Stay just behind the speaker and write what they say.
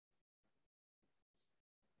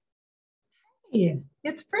Hey,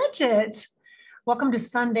 it's Bridgette. Welcome to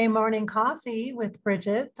Sunday Morning Coffee with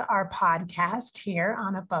Bridgette, our podcast here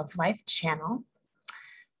on Above Life channel.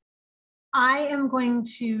 I am going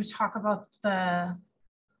to talk about the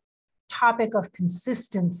topic of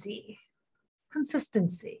consistency.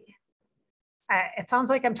 Consistency. It sounds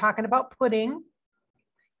like I'm talking about pudding.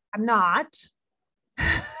 I'm not.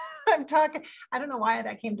 I don't know why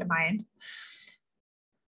that came to mind.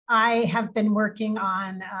 I have been working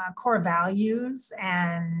on core values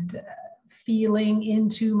and feeling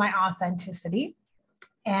into my authenticity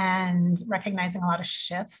and recognizing a lot of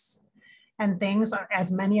shifts and things,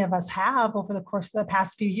 as many of us have over the course of the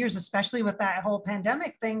past few years, especially with that whole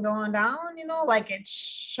pandemic thing going down, like it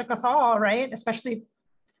shook us all, right? Especially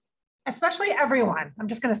everyone. I'm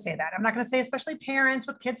just going to say that. I'm not going to say especially parents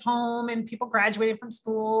with kids home and people graduating from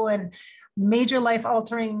school and major life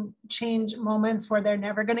altering change moments where they're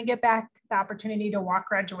never going to get back the opportunity to walk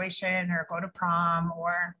graduation or go to prom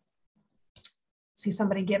or see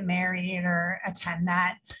somebody get married or attend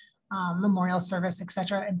that memorial service,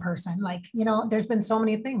 etc. in person. There's been so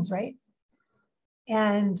many things, right?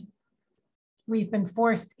 And we've been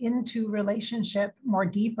forced into relationship more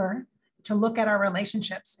deeper to look at our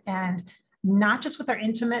relationships, and not just with our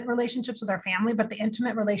intimate relationships with our family, but the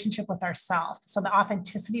intimate relationship with ourselves. So the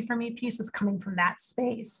authenticity for me piece is coming from that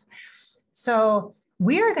space. So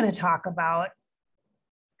we are going to talk about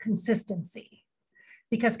consistency,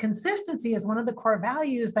 because consistency is one of the core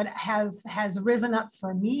values that has risen up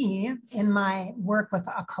for me in my work with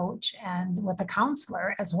a coach and with a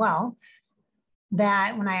counselor as well.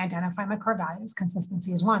 That when I identify my core values,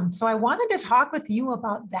 consistency is one. So I wanted to talk with you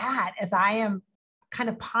about that as I am kind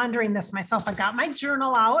of pondering this myself. I got my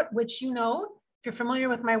journal out, which, if you're familiar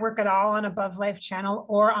with my work at all on Above Life channel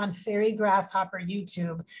or on Fairy Grasshopper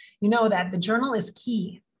YouTube, you know that the journal is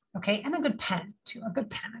key. Okay. And a good pen too, a good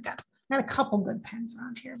pen. I got a couple good pens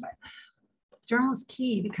around here, but journal is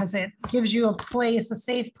key because it gives you a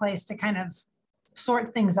safe place to kind of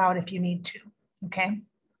sort things out if you need to. Okay.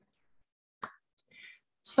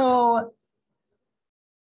 So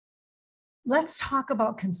let's talk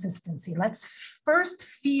about consistency. Let's first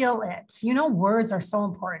feel it. Words are so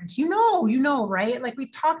important. Right? Like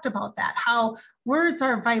we've talked about that, how words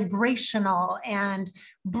are vibrational and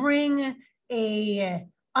bring a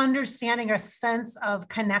understanding, a sense of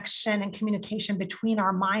connection and communication between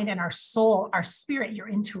our mind and our soul, our spirit, your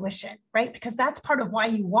intuition, right? Because that's part of why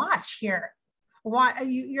you watch here. Why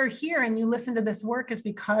you're here and you listen to this work is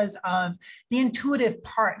because of the intuitive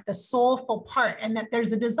part, the soulful part, and that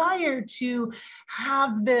there's a desire to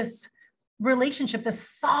have this relationship, this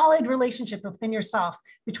solid relationship within yourself,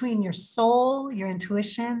 between your soul, your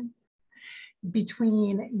intuition,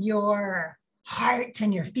 between your heart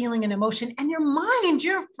and your feeling and emotion, and your mind,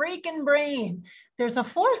 your freaking brain. There's a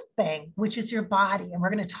fourth thing, which is your body. And we're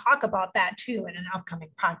going to talk about that too in an upcoming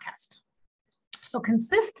podcast. So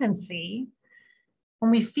consistency, when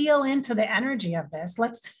we feel into the energy of this,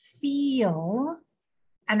 let's feel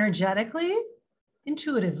energetically,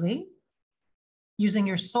 intuitively, using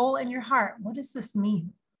your soul and your heart. What does this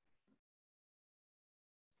mean?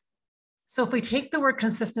 So if we take the word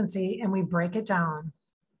consistency and we break it down,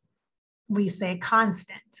 we say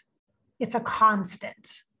constant. It's a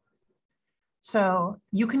constant. So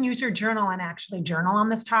you can use your journal and actually journal on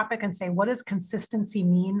this topic and say, what does consistency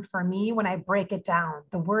mean for me when I break it down?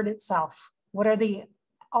 The word itself. What are the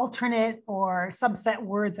alternate or subset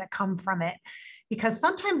words that come from it? Because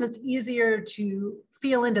sometimes it's easier to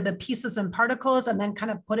feel into the pieces and particles and then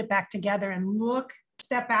kind of put it back together and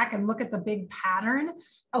step back and look at the big pattern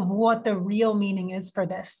of what the real meaning is for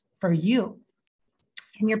this, for you.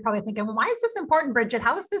 And you're probably thinking, well, why is this important, Bridgette?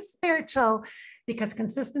 How is this spiritual? Because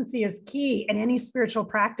consistency is key in any spiritual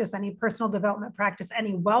practice, any personal development practice,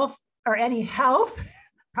 any wealth or any health.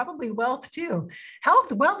 Probably wealth too. Health,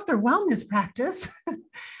 wealth, or wellness practice.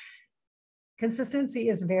 Consistency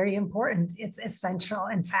is very important. It's essential,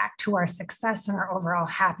 in fact, to our success and our overall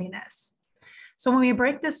happiness. So when we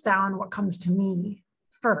break this down, what comes to me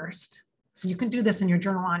first, so you can do this in your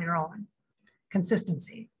journal on your own.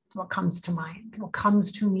 Consistency, what comes to mind, what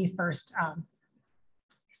comes to me first. I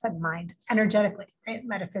said mind, energetically, right?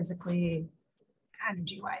 Metaphysically,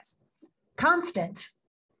 energy-wise. Constant.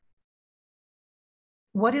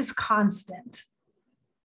 What is constant?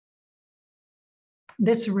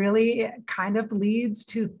 This really kind of leads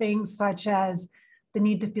to things such as the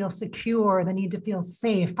need to feel secure, the need to feel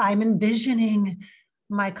safe. I'm envisioning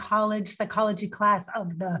my college psychology class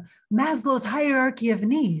of the Maslow's hierarchy of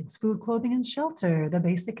needs, food, clothing, and shelter, the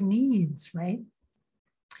basic needs, right?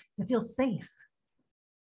 To feel safe.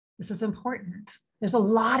 This is important. There's a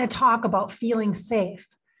lot of talk about feeling safe.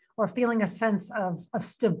 or feeling a sense of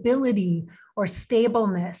stability or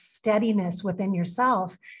stableness, steadiness within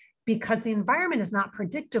yourself, because the environment is not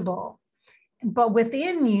predictable. But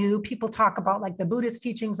within you, people talk about, like the Buddhist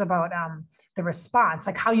teachings about the response,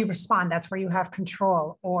 like how you respond, that's where you have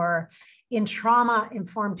control. Or in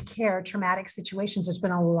trauma-informed care, traumatic situations, there's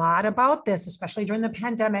been a lot about this, especially during the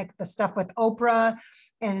pandemic, the stuff with Oprah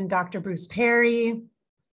and Dr. Bruce Perry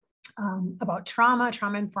about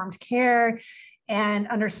trauma-informed care, and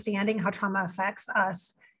understanding how trauma affects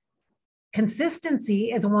us.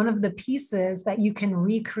 Consistency is one of the pieces that you can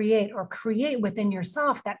recreate or create within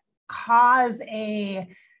yourself that cause a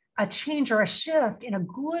change or a shift in a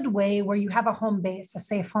good way, where you have a home base, a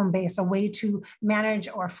safe home base, a way to manage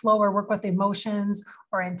or flow or work with emotions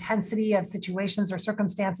or intensity of situations or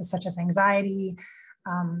circumstances such as anxiety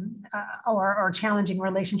or challenging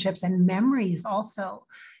relationships, and memories also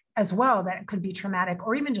as well that could be traumatic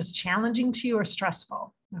or even just challenging to you or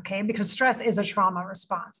stressful. Okay, because stress is a trauma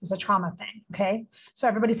response, it's a trauma thing. Okay, so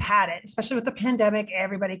everybody's had it, especially with the pandemic.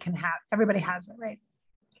 Everybody has it, right?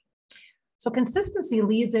 So consistency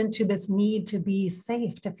leads into this need to be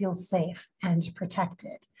safe, to feel safe and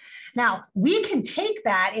protected. Now, we can take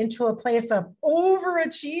that into a place of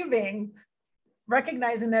overachieving,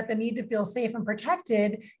 recognizing that the need to feel safe and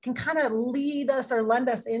protected can kind of lead us or lend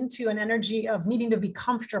us into an energy of needing to be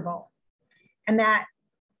comfortable. And that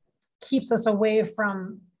keeps us away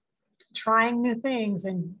from trying new things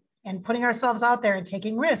and putting ourselves out there and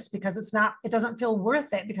taking risks, because it doesn't feel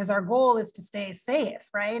worth it, because our goal is to stay safe,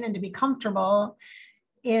 right? And to be comfortable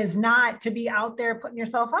is not to be out there putting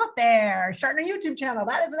yourself out there, starting a YouTube channel.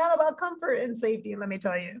 That is not about comfort and safety, let me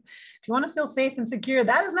tell you. If you want to feel safe and secure,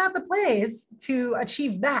 that is not the place to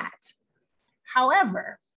achieve that.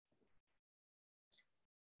 However,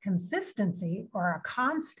 consistency or a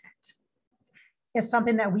constant is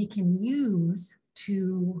something that we can use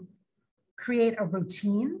to create a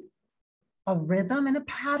routine, a rhythm, and a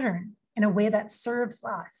pattern in a way that serves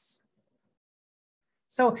us.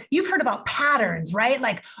 So you've heard about patterns, right?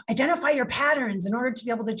 Like identify your patterns in order to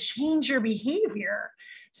be able to change your behavior.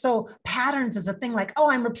 So patterns is a thing like,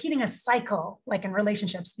 oh, I'm repeating a cycle, like in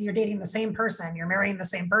relationships, you're dating the same person, you're marrying the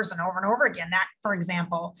same person over and over again, that, for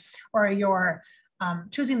example, or you're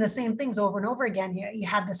choosing the same things over and over again. You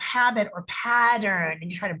have this habit or pattern,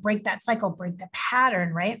 and you try to break that cycle, break the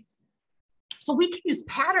pattern, right? So we can use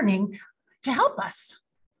patterning to help us.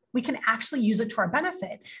 We can actually use it to our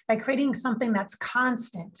benefit by creating something that's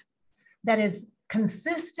constant, that is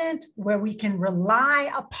consistent, where we can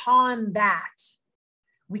rely upon that.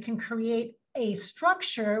 We can create a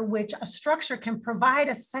structure, which a structure can provide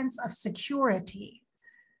a sense of security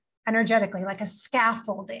energetically, like a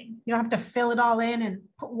scaffolding. You don't have to fill it all in and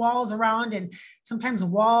put walls around, and sometimes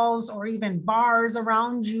walls or even bars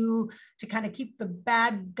around you to kind of keep the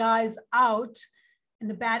bad guys out, and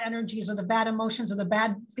the bad energies or the bad emotions or the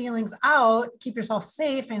bad feelings out. Keep yourself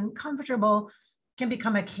safe and comfortable can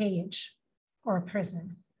become a cage or a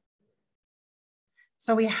prison.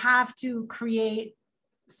 So we have to create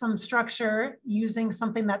some structure using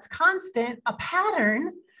something that's constant, a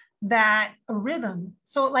pattern, that a rhythm.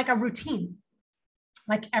 So like a routine,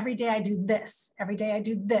 like every day I do this, every day I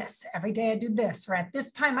do this, every day I do this, or at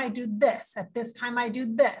this time I do this, at this time I do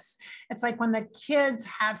this. It's like when the kids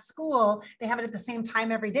have school, they have it at the same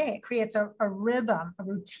time every day. It creates a rhythm, a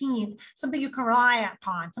routine, something you can rely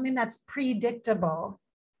upon, something that's predictable.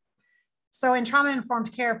 So in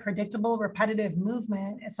trauma-informed care, predictable, repetitive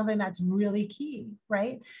movement is something that's really key,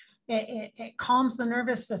 right? It calms the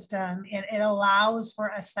nervous system. It allows for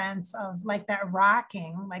a sense of like that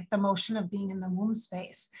rocking, like the motion of being in the womb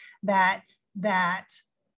space, that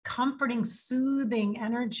comforting, soothing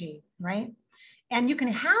energy, right? And you can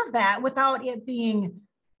have that without it being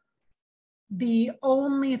the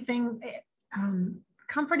only thing.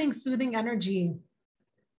 Comforting, soothing energy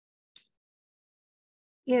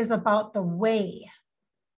is about the way,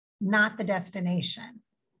 not the destination.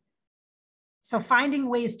 So finding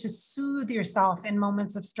ways to soothe yourself in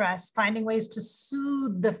moments of stress, finding ways to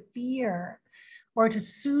soothe the fear or to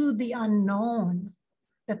soothe the unknown,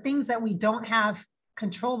 the things that we don't have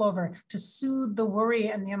control over, to soothe the worry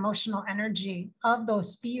and the emotional energy of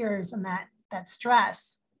those fears and that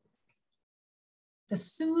stress. The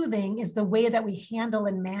soothing is the way that we handle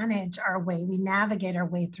and manage our way, we navigate our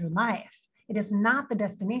way through life. It is not the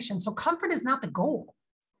destination. So comfort is not the goal.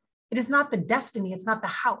 It is not the destiny. It's not the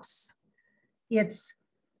house. It's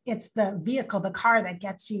the vehicle, the car that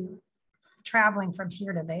gets you traveling from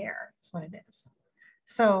here to there. That's what it is.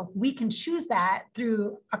 So we can choose that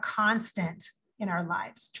through a constant in our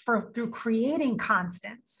lives, through creating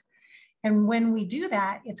constants. And when we do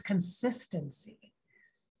that, it's consistency.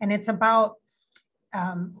 And it's about,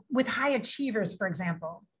 with high achievers, for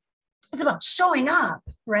example, it's about showing up,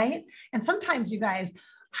 right? And sometimes, you guys,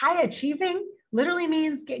 high achieving literally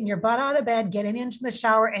means getting your butt out of bed, getting into the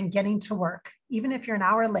shower, and getting to work. Even if you're an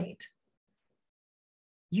hour late,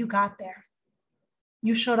 you got there.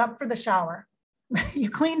 You showed up for the shower. You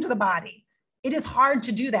cleaned the body. It is hard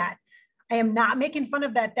to do that. I am not making fun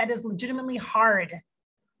of that. That is legitimately hard.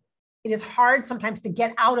 It is hard sometimes to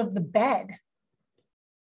get out of the bed,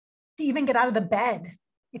 to even get out of the bed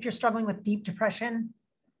if you're struggling with deep depression,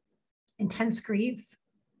 intense grief,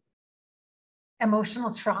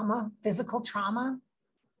 emotional trauma, physical trauma.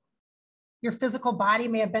 Your physical body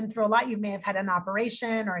may have been through a lot. You may have had an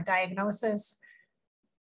operation or a diagnosis.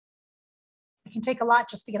 It can take a lot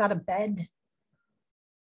just to get out of bed,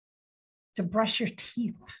 to brush your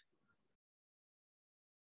teeth.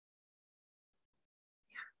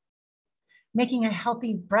 Making a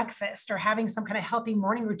healthy breakfast or having some kind of healthy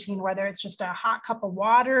morning routine, whether it's just a hot cup of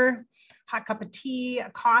water, hot cup of tea, a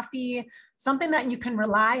coffee, something that you can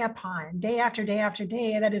rely upon day after day after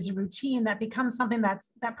day, that is a routine that becomes something that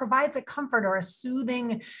provides a comfort or a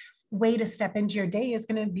soothing way to step into your day, is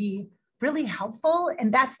going to be really helpful.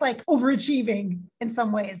 And that's like overachieving in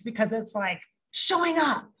some ways, because it's like showing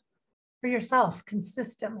up for yourself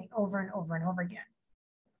consistently over and over and over again.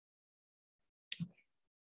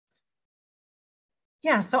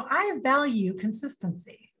 Yeah, so I value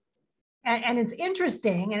consistency. And it's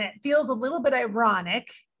interesting, and it feels a little bit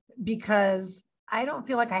ironic because I don't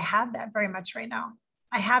feel like I have that very much right now.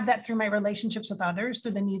 I have that through my relationships with others,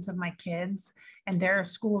 through the needs of my kids and their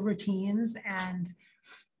school routines and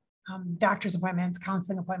doctor's appointments,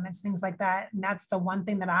 counseling appointments, things like that. And that's the one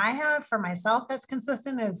thing that I have for myself that's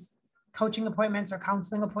consistent, is coaching appointments or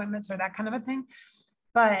counseling appointments or that kind of a thing.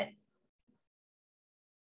 But,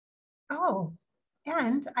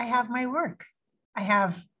 and I have my work. I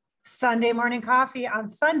have Sunday morning coffee on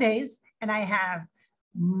Sundays, and I have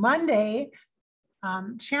Monday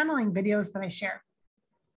channeling videos that I share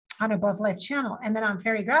on Above Life channel. And then on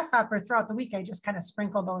Fairy Grasshopper throughout the week, I just kind of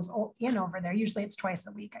sprinkle those in over there. Usually it's twice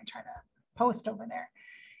a week. I try to post over there.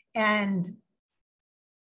 And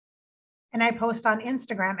I post on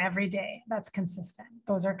Instagram every day. That's consistent.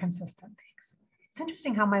 Those are consistent things. It's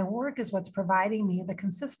interesting how my work is what's providing me the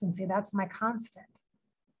consistency. That's my constant.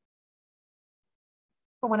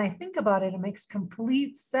 But when I think about it, it makes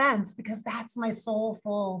complete sense, because that's my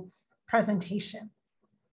soulful presentation.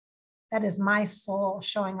 That is my soul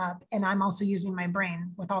showing up. And I'm also using my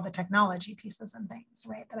brain with all the technology pieces and things,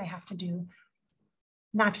 right, that I have to do.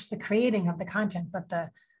 Not just the creating of the content, but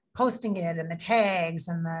the posting it and the tags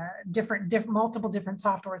and the multiple different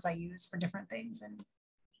softwares I use for different things. And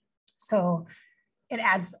so it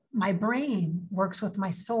adds, my brain works with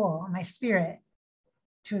my soul, my spirit,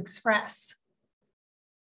 to express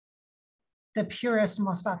the purest,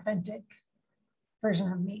 most authentic version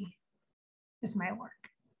of me is my work.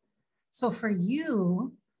 So for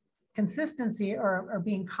you, consistency or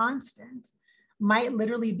being constant might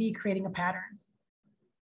literally be creating a pattern,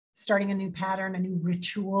 starting a new pattern, a new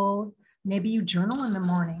ritual. Maybe you journal in the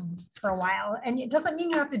morning for a while, and it doesn't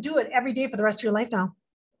mean you have to do it every day for the rest of your life now.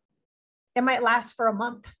 It might last for a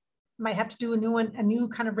month. You might have to do a new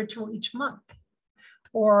kind of ritual each month,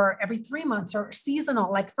 or every 3 months, or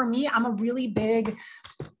seasonal. Like for me, I'm a really big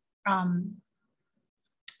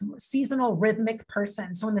seasonal rhythmic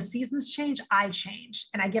person. So when the seasons change, I change,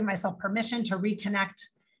 and I give myself permission to reconnect,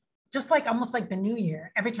 just like almost like the new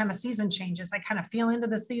year. Every time a season changes, I kind of feel into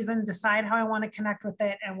the season, decide how I want to connect with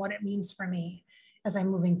it and what it means for me as I'm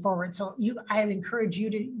moving forward. So I would encourage you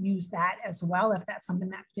to use that as well, if that's something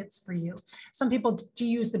that fits for you. Some people do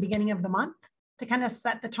use the beginning of the month to kind of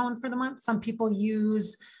set the tone for the month. Some people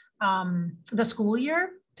use the school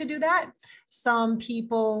year to do that. Some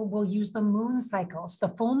people will use the moon cycles, the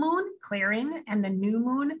full moon clearing and the new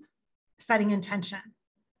moon setting intention.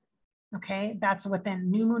 Okay, that's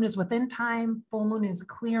within, new moon is within time, full moon is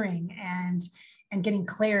clearing and getting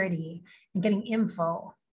clarity and getting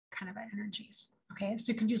info kind of energies. Okay,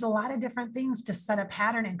 so you can use a lot of different things to set a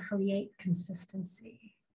pattern and create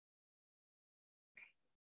consistency.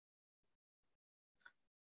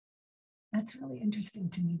 That's really interesting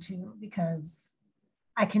to me too, because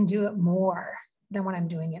I can do it more than what I'm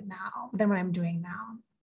doing now,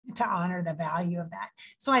 to honor the value of that.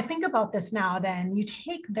 So I think about this now, then you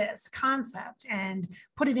take this concept and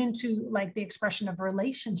put it into like the expression of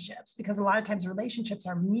relationships, because a lot of times relationships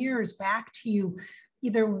are mirrors back to you,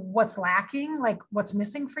 either what's lacking, like what's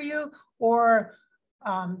missing for you, or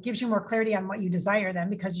gives you more clarity on what you desire then,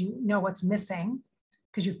 because you know what's missing,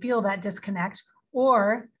 because you feel that disconnect,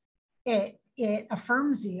 or it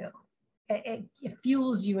affirms you it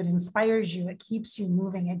fuels you, it inspires you, it keeps you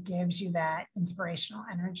moving, it gives you that inspirational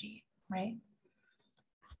energy, right?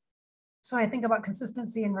 So when I think about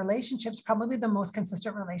consistency in relationships, probably the most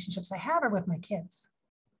consistent relationships I have are with my kids.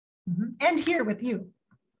 And here with you.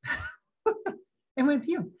 And with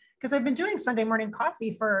you, because I've been doing Sunday morning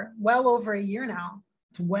coffee for well over a year now.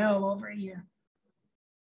 It's well over a year.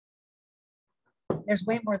 There's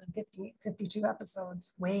way more than 52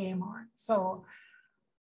 episodes, way more. So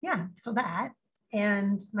yeah, so that.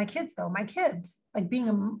 And my kids though, like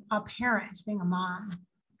being a parent, being a mom,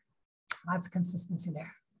 lots of consistency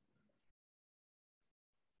there.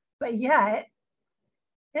 But yet,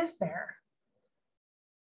 is there?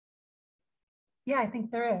 Yeah, I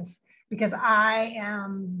think there is, because I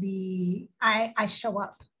show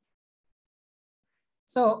up.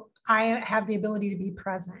 So I have the ability to be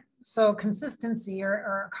present. So consistency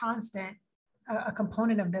or constant, a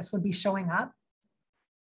component of this would be showing up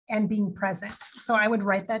and being present. So I would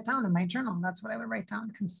write that down in my journal. That's what I would write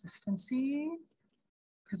down, consistency,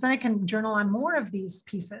 because then I can journal on more of these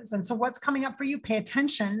pieces. And so what's coming up for you, pay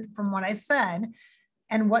attention from what I've said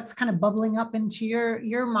and what's kind of bubbling up into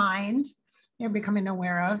your mind, you're becoming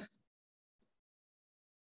aware of.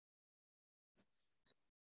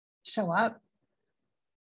 Show up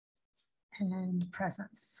and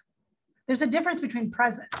presence. There's a difference between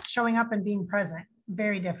present, showing up and being present,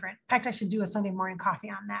 very different. In fact, I should do a Sunday morning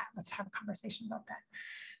coffee on that. Let's have a conversation about that.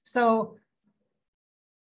 So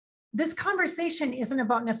this conversation isn't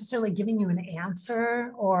about necessarily giving you an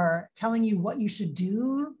answer or telling you what you should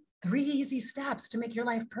do. 3 easy steps to make your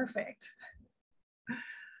life perfect.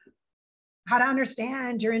 How to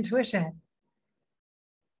understand your intuition.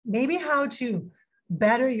 Maybe how to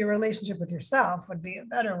better your relationship with yourself would be a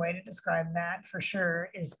better way to describe that, for sure,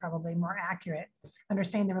 is probably more accurate.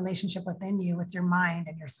 Understand the relationship within you with your mind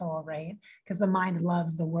and your soul, right? Because the mind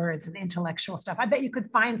loves the words and intellectual stuff. I bet you could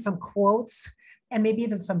find some quotes and maybe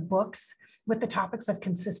even some books with the topics of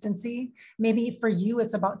consistency. Maybe for you,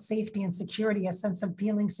 it's about safety and security, a sense of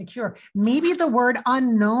feeling secure. Maybe the word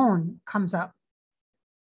unknown comes up.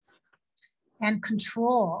 And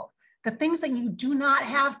control. The things that you do not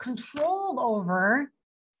have control over.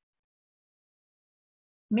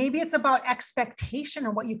 Maybe it's about expectation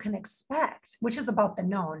or what you can expect, which is about the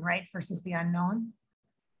known, right? Versus the unknown.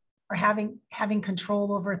 Or having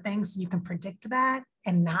control over things so you can predict that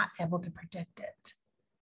and not able to predict it.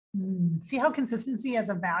 See how consistency as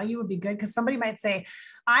a value would be good? Because somebody might say,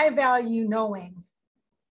 I value knowing.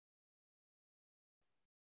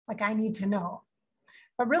 Like I need to know.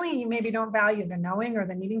 But really, you maybe don't value the knowing or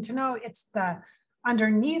the needing to know. It's the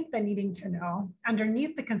underneath the needing to know,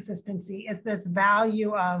 underneath the consistency is this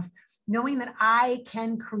value of knowing that I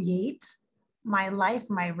can create my life,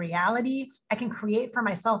 my reality. I can create for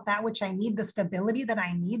myself that which I need, the stability that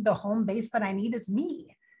I need, the home base that I need is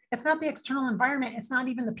me. It's not the external environment. It's not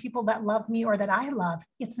even the people that love me or that I love.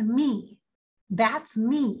 It's me. That's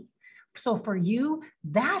me. So for you,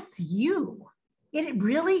 that's you. It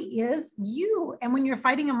really is you. And when you're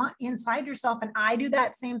fighting inside yourself, and I do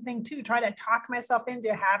that same thing too, try to talk myself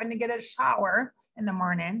into having to get a shower in the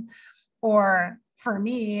morning. Or for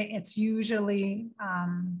me, it's usually,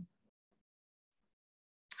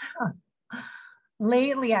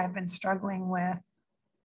 lately I've been struggling with,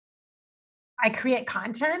 I create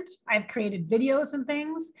content. I've created videos and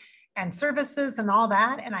things and services and all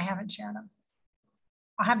that, and I haven't shared them.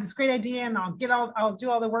 I'll have this great idea and I'll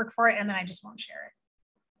do all the work for it, and then I just won't share it.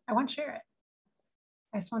 I won't share it.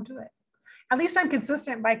 I just won't do it. At least I'm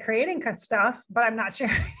consistent by creating stuff, but I'm not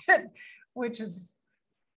sharing it, which is,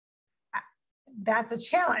 that's a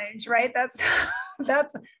challenge, right? That's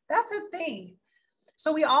a thing.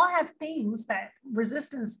 So we all have things that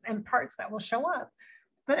resistance and parts that will show up,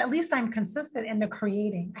 but at least I'm consistent in the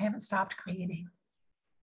creating. I haven't stopped creating.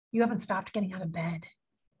 You haven't stopped getting out of bed.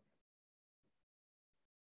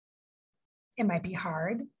 It might be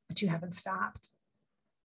hard, but you haven't stopped.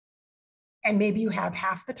 And maybe you have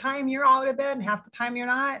half the time you're out of bed and half the time you're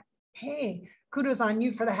not. Hey, kudos on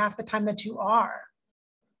you for the half the time that you are.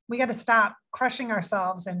 We got to stop crushing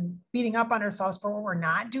ourselves and beating up on ourselves for what we're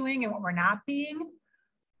not doing and what we're not being.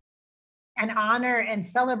 And honor and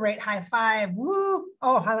celebrate, high five, woo.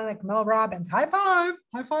 Oh, I like Mel Robbins, high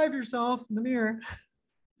five yourself in the mirror.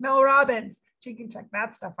 Mel Robbins, you can check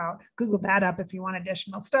that stuff out. Google that up if you want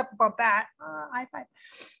additional stuff about that. High five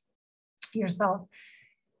yourself.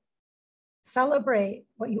 Celebrate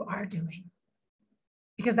what you are doing,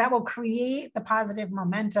 because that will create the positive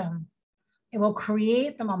momentum. It will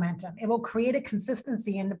create the momentum. It will create a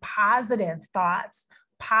consistency in the positive thoughts,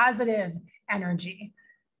 positive energy.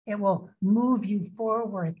 It will move you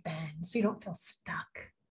forward then, so you don't feel stuck.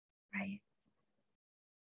 right?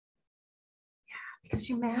 Yeah, because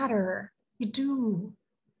you matter. You do.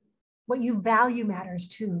 What you value matters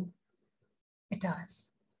too. It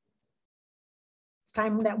does. It's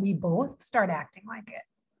time that we both start acting like it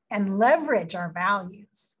and leverage our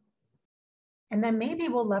values. And then maybe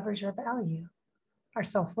we'll leverage our value, our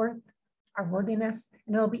self-worth, our worthiness,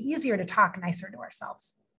 and it'll be easier to talk nicer to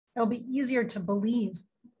ourselves. It'll be easier to believe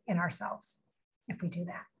in ourselves if we do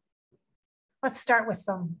that. Let's start with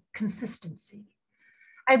some consistency.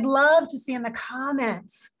 I'd love to see in the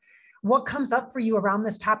comments what comes up for you around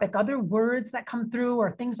this topic, other words that come through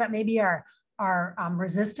or things that maybe are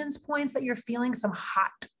resistance points that you're feeling some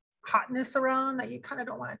hotness around that you kind of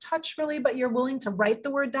don't want to touch really, but you're willing to write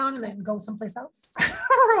the word down and then go someplace else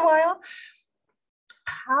for a while.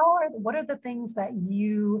 What are the things that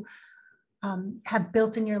you have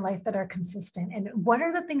built in your life that are consistent? And what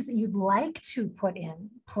are the things that you'd like to put in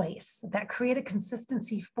place that create a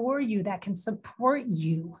consistency for you that can support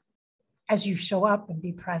you as you show up and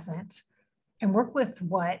be present and work with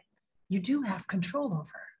what you do have control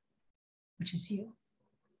over, which is you?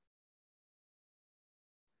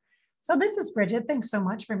 So this is Bridgette. Thanks so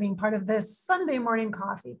much for being part of this Sunday Morning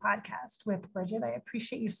Coffee podcast with Bridgette. I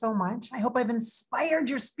appreciate you so much. I hope I've inspired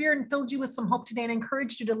your spirit and filled you with some hope today and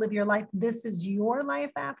encouraged you to live your life. This is your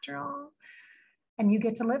life after all, and you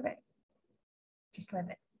get to live it. Just live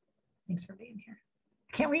it. Thanks for being here.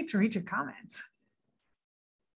 I can't wait to read your comments.